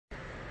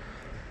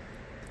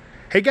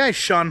Hey guys,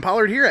 Sean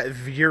Pollard here at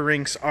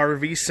Veurink's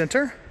RV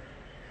Center.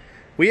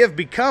 We have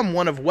become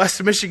one of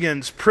West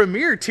Michigan's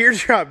premier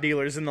teardrop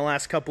dealers in the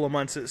last couple of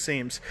months, it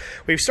seems.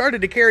 We've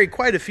started to carry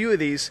quite a few of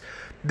these.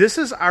 This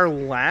is our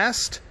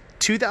last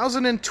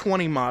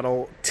 2020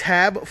 model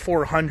Tab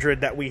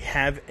 400 that we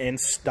have in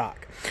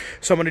stock.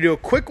 So I'm going to do a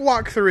quick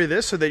walk through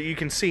this so that you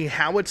can see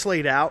how it's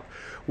laid out,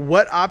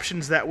 what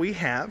options that we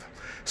have.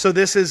 So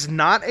this is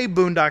not a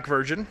boondock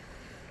version.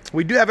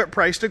 We do have it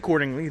priced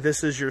accordingly.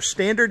 This is your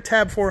standard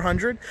Tab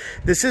 400.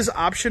 This is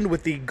optioned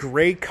with the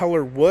gray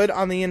color wood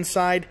on the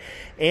inside,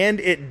 and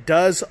it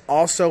does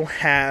also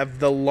have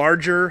the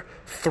larger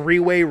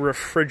three-way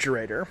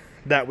refrigerator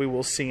that we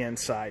will see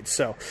inside.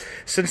 So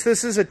since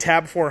this is a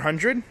Tab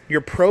 400,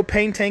 your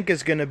propane tank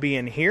is going to be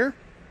in here,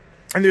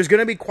 and there's going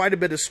to be quite a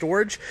bit of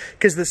storage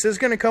because this is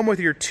going to come with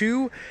your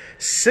two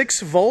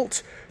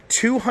 6-volt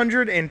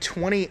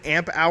 220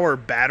 amp hour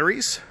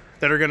batteries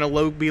that are going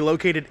to be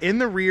located in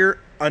the rear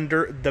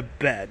under the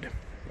bed.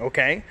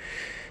 Okay,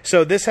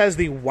 so this has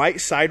the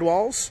white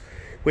sidewalls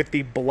with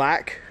the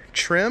black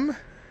trim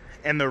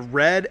and the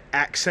red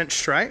accent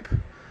stripe,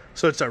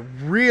 so it's a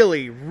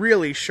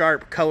really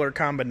sharp color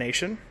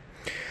combination.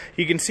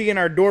 You can see in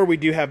our door we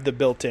do have the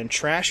built-in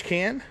trash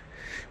can.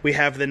 We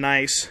have the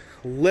nice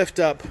lift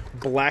up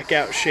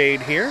blackout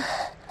shade here,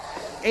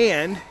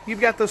 and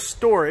you've got the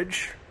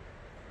storage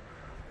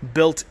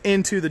built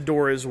into the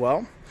door as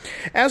well.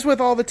 As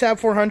with all the Tab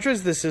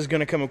 400s, this is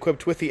going to come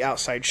equipped with the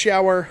outside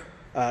shower,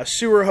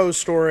 sewer hose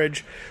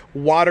storage,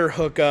 water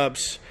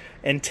hookups,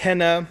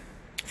 antenna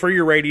for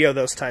your radio,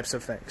 those types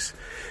of things.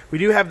 We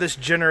do have this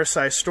generous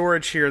size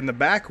storage here in the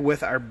back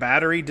with our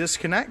battery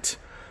disconnect.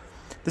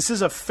 This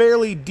is a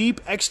fairly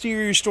deep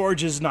exterior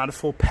storage, is not a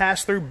full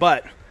pass-through,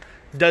 but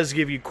does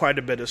give you quite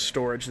a bit of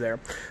storage there.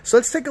 So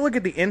let's take a look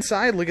at the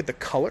inside, look at the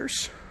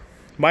colors.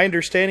 My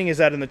understanding is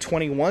that in the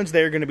 21s,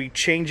 they're going to be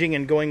changing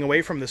and going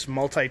away from this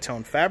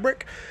multi-tone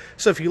fabric.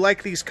 So if you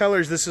like these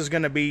colors, this is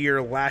going to be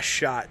your last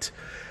shot.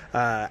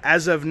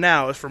 As of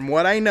now, from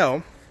what I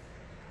know,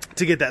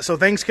 to get that. So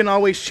things can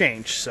always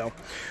change. So,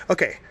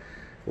 okay,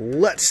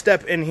 let's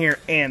step in here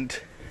and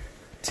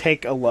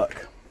take a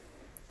look.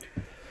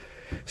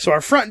 So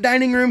our front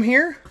dining room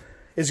here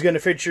is going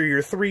to feature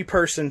your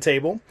 3-person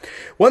table.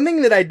 One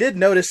thing that I did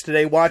notice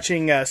today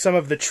watching some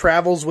of the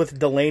Travels with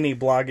Delaney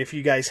blog, if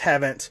you guys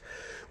haven't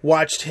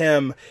watched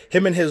him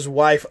and his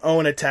wife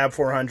own a Tab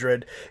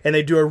 400, and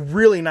they do a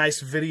really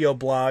nice video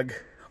blog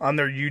on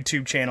their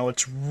YouTube channel.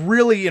 It's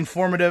really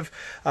informative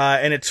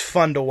and it's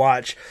fun to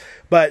watch.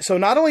 But so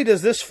not only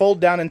does this fold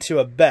down into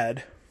a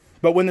bed,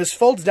 but when this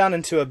folds down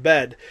into a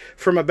bed,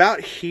 from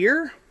about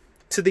here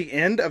to the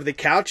end of the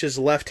couch is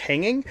left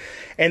hanging,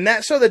 and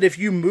that's so that if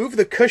you move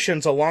the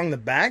cushions along the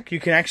back, you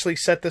can actually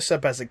set this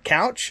up as a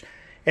couch,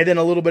 and then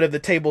a little bit of the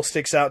table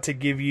sticks out to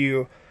give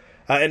you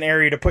an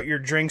area to put your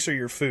drinks or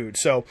your food.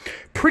 So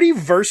pretty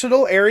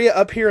versatile area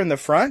up here in the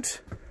front.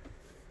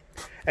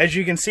 As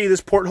you can see, this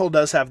porthole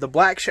does have the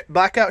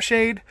blackout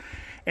shade,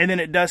 and then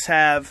it does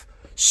have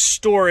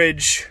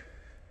storage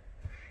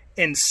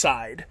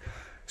inside.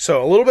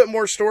 So a little bit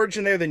more storage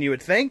in there than you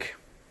would think.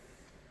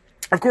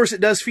 Of course,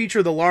 it does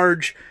feature the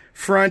large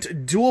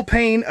front dual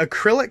pane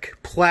acrylic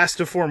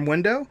plastiform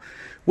window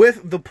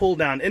with the pull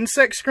down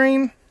insect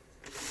screen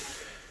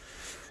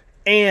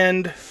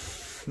and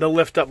the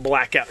lift up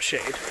blackout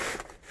shade.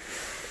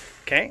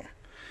 Okay.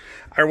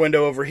 Our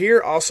window over here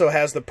also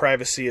has the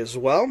privacy as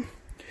well.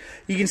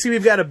 You can see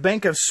we've got a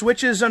bank of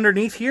switches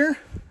underneath here.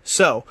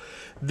 So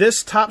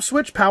this top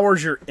switch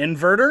powers your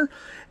inverter.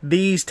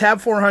 These Tab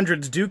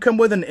 400s do come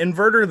with an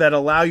inverter that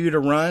allow you to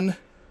run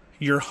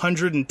your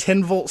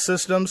 110 volt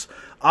systems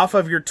off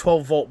of your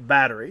 12 volt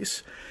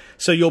batteries.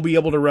 So you'll be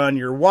able to run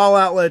your wall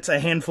outlets, a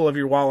handful of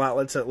your wall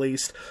outlets at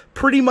least.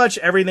 Pretty much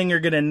everything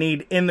you're going to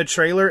need in the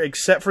trailer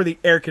except for the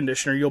air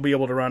conditioner you'll be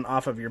able to run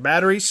off of your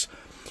batteries.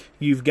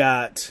 You've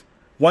got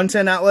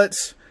 110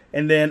 outlets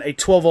and then a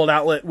 12 volt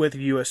outlet with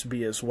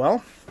USB as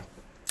well.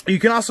 You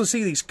can also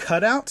see these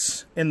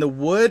cutouts in the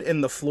wood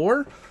in the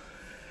floor.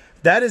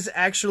 That is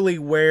actually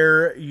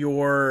where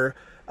your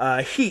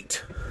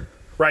heat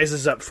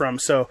rises up from.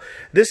 So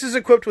this is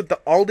equipped with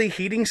the Aldi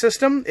heating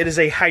system. It is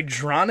a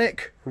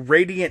hydronic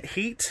radiant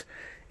heat.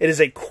 It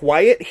is a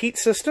quiet heat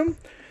system.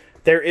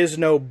 There is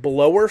no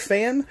blower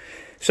fan.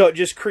 So it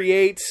just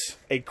creates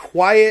a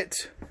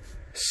quiet,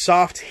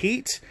 soft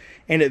heat,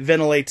 and it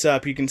ventilates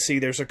up. You can see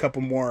there's a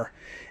couple more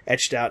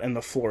etched out in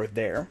the floor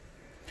there.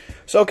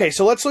 So okay,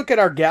 so let's look at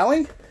our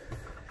galley.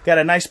 Got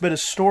a nice bit of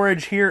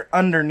storage here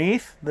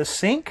underneath the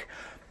sink.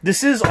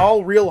 This is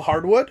all real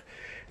hardwood.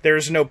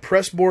 There's no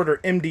pressboard or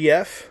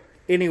MDF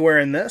anywhere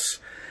in this.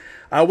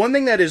 One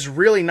thing that is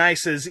really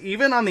nice is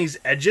even on these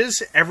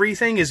edges,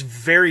 everything is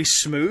very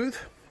smooth.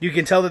 You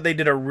can tell that they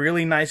did a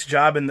really nice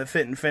job in the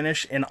fit and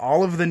finish in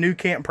all of the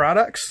NuCamp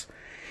products.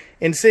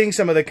 In seeing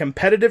some of the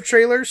competitive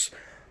trailers,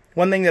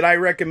 one thing that I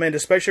recommend,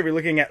 especially if you're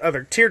looking at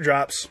other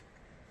teardrops,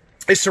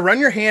 is to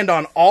run your hand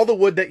on all the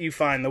wood that you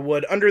find. The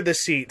wood under the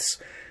seats,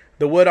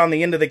 the wood on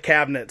the end of the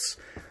cabinets,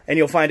 and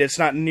you'll find it's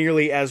not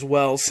nearly as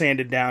well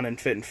sanded down and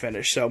fit and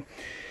finish. So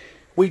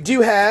We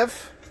do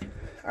have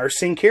our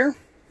sink here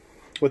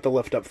with the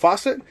lift-up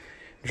faucet.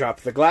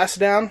 Drop the glass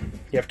down.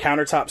 You have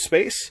countertop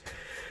space.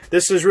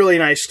 This is really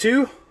nice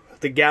too.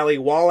 The galley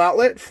wall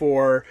outlet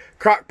for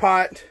crock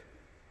pot,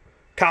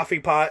 coffee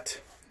pot,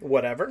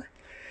 whatever.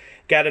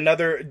 Got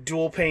another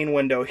dual pane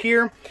window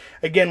here,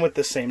 again with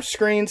the same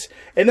screens.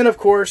 And then of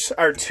course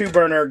our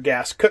 2-burner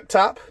gas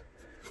cooktop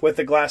with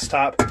the glass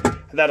top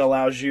that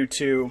allows you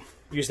to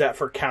use that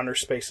for counter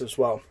space as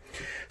well.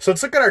 So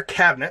let's look at our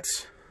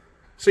cabinets.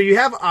 So you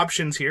have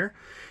options here.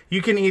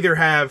 You can either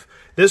have,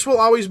 this will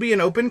always be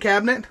an open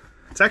cabinet.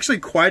 It's actually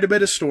quite a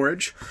bit of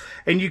storage.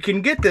 And you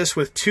can get this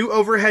with 2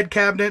 overhead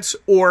cabinets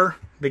or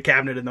the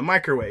cabinet in the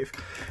microwave.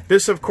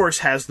 This, of course,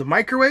 has the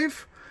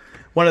microwave.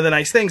 One of the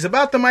nice things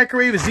about the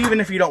microwave is even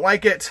if you don't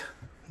like it,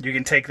 you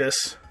can take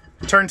this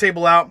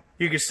turntable out.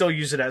 You can still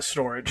use it as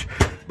storage.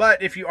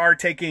 But if you are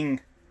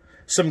taking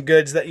some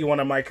goods that you want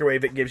to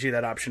microwave, it gives you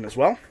that option as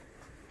well.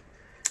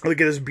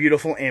 Look at this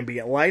beautiful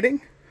ambient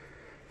lighting.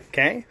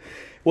 Okay.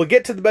 We'll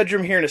get to the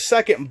bedroom here in a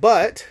second,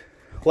 but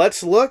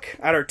let's look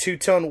at our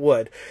 2-tone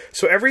wood.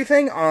 So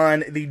everything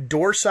on the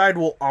door side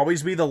will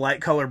always be the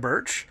light color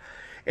birch.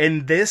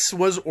 And this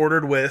was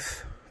ordered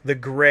with the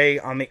gray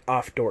on the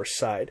off-door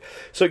side.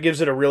 So it gives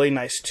it a really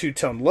nice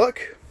 2-tone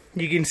look.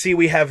 You can see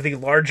we have the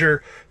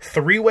larger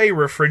 3-way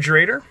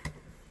refrigerator.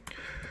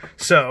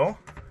 So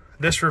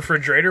this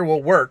refrigerator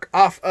will work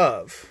off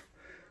of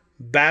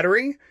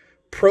battery,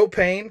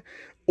 propane,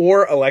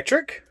 or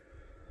electric.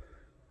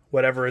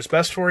 Whatever is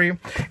best for you.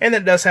 And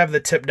then it does have the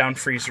tip-down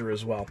freezer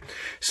as well.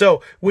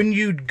 So when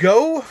you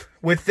go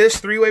with this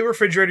 3-way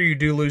refrigerator, you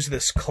do lose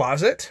this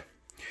closet.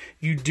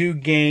 You do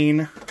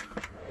gain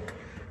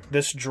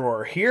this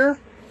drawer here.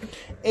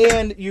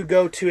 And you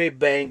go to a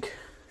bank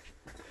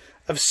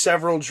of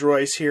several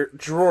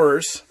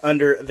drawers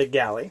under the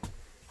galley.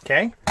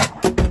 Okay?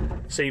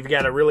 So you've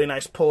got a really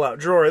nice pull-out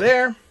drawer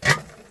there.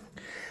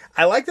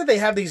 I like that they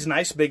have these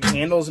nice big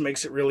handles. It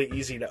makes it really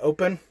easy to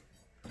open.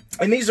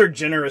 And these are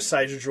generous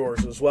sized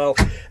drawers as well.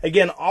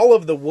 Again, all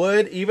of the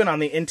wood, even on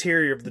the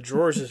interior of the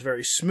drawers, is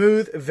very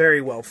smooth, very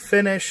well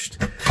finished.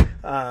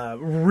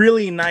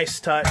 Really nice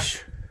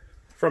touch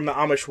from the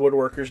Amish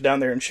woodworkers down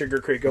there in Sugar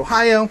Creek,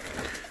 Ohio,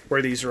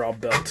 where these are all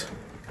built.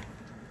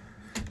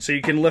 So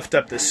you can lift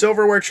up the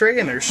silverware tray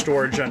and there's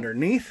storage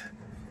underneath.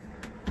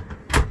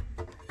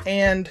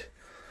 And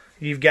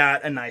you've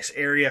got a nice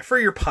area for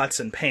your pots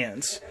and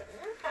pans.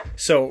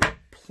 So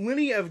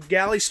plenty of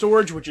galley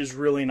storage, which is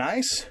really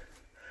nice.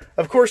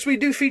 Of course, we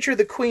do feature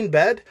the queen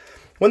bed.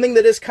 One thing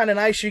that is kind of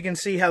nice, you can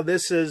see how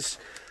this is,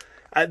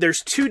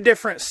 there's 2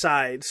 different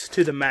sides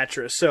to the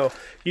mattress. So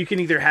you can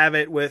either have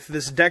it with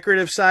this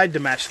decorative side to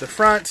match the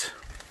front,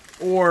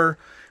 or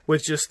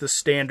with just the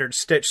standard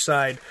stitch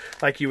side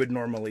like you would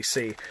normally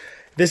see.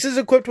 This is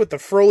equipped with the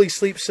Froley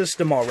sleep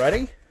system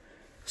already.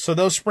 So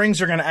those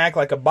springs are going to act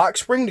like a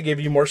box spring to give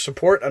you more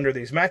support under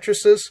these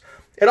mattresses.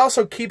 It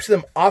also keeps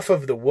them off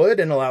of the wood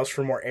and allows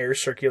for more air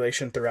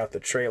circulation throughout the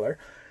trailer.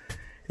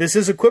 This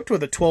is equipped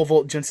with a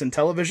 12-volt Jensen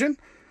television,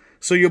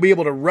 so you'll be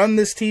able to run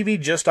this TV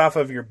just off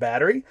of your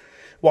battery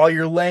while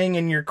you're laying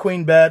in your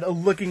queen bed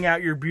looking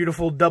out your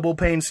beautiful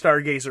double-pane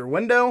stargazer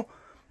window.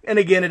 And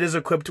again, it is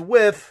equipped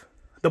with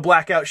the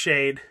blackout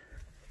shade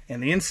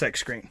and the insect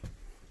screen.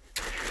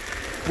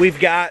 We've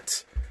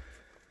got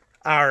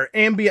our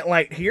ambient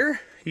light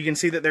here. You can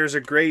see that there's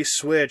a gray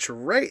switch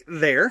right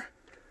there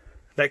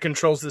that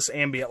controls this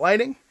ambient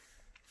lighting.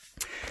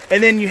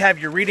 And then you have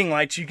your reading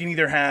lights. You can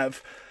either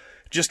have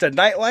just a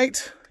night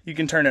light, you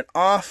can turn it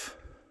off,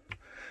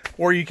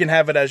 or you can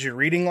have it as your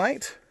reading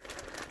light.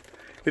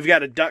 We've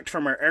got a duct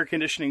from our air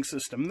conditioning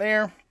system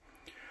there,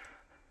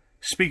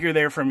 speaker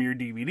there from your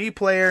DVD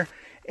player,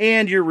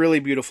 and your really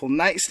beautiful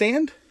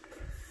nightstand.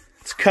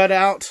 It's cut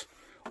out,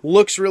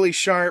 looks really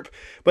sharp,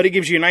 but it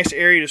gives you a nice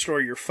area to store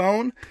your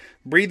phone,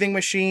 breathing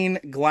machine,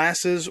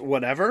 glasses,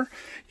 whatever.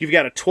 You've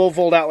got a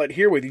 12-volt outlet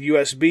here with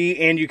USB,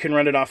 and you can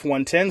run it off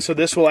 110, so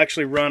this will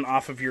actually run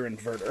off of your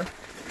inverter,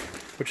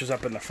 which is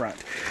up in the front.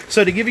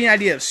 So to give you an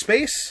idea of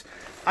space,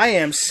 I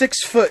am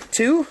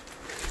 6'2",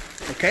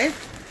 okay?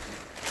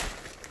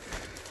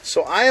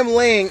 So I am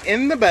laying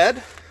in the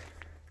bed.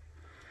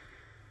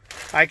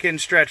 I can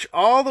stretch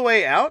all the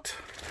way out.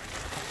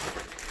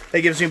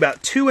 That gives me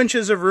about 2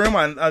 inches of room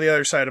on the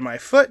other side of my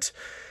foot,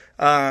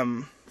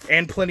 and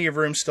plenty of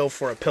room still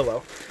for a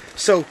pillow.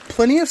 So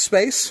plenty of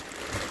space.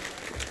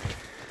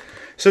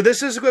 So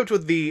this is equipped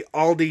with the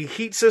Aldi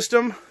heat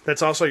system.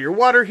 That's also your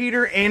water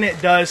heater, and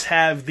it does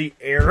have the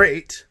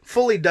Airate,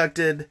 fully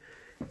ducted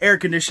air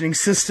conditioning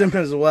system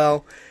as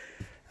well.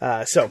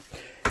 So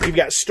you've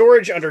got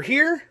storage under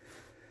here,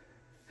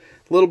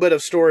 a little bit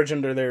of storage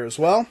under there as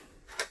well.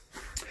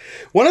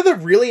 One of the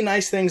really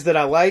nice things that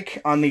I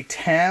like on the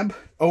Tab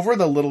over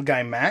the Little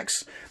Guy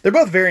Max, they're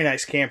both very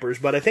nice campers,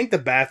 but I think the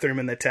bathroom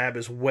in the Tab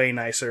is way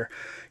nicer.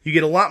 You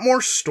get a lot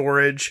more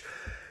storage,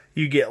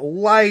 you get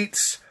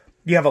lights,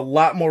 you have a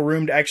lot more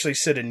room to actually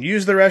sit and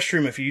use the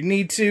restroom if you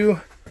need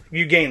to.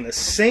 You gain the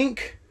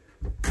sink,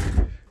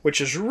 which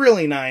is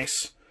really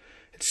nice.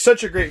 It's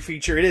such a great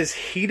feature. It is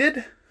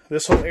heated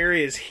This whole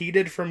area is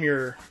heated from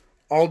your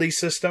Aldi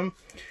system.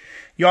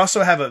 You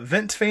also have a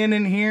vent fan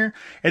in here,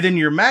 and then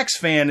your max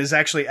fan is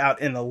actually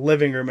out in the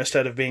living room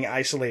instead of being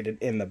isolated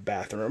in the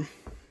bathroom.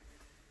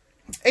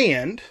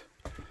 And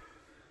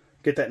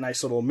get that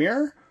nice little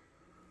mirror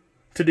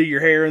to do your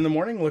hair in the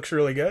morning. Looks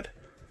really good.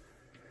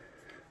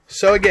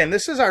 So again,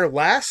 this is our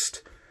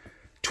last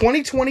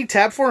 2020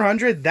 Tab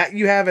 400 that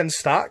you have in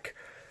stock.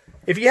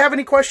 If you have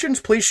any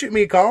questions, please shoot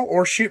me a call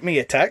or shoot me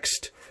a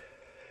text.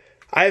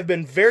 I have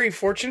been very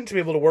fortunate to be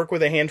able to work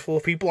with a handful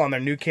of people on their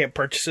NuCamp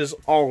purchases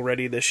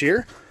already this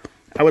year.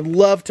 I would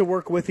love to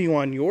work with you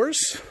on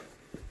yours.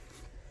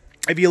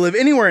 If you live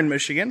anywhere in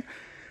Michigan,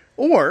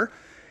 or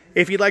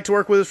if you'd like to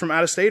work with us from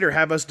out of state or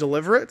have us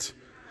deliver it,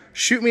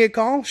 shoot me a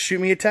call,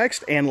 shoot me a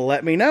text, and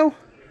let me know.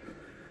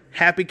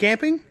 Happy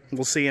camping.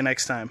 We'll see you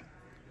next time.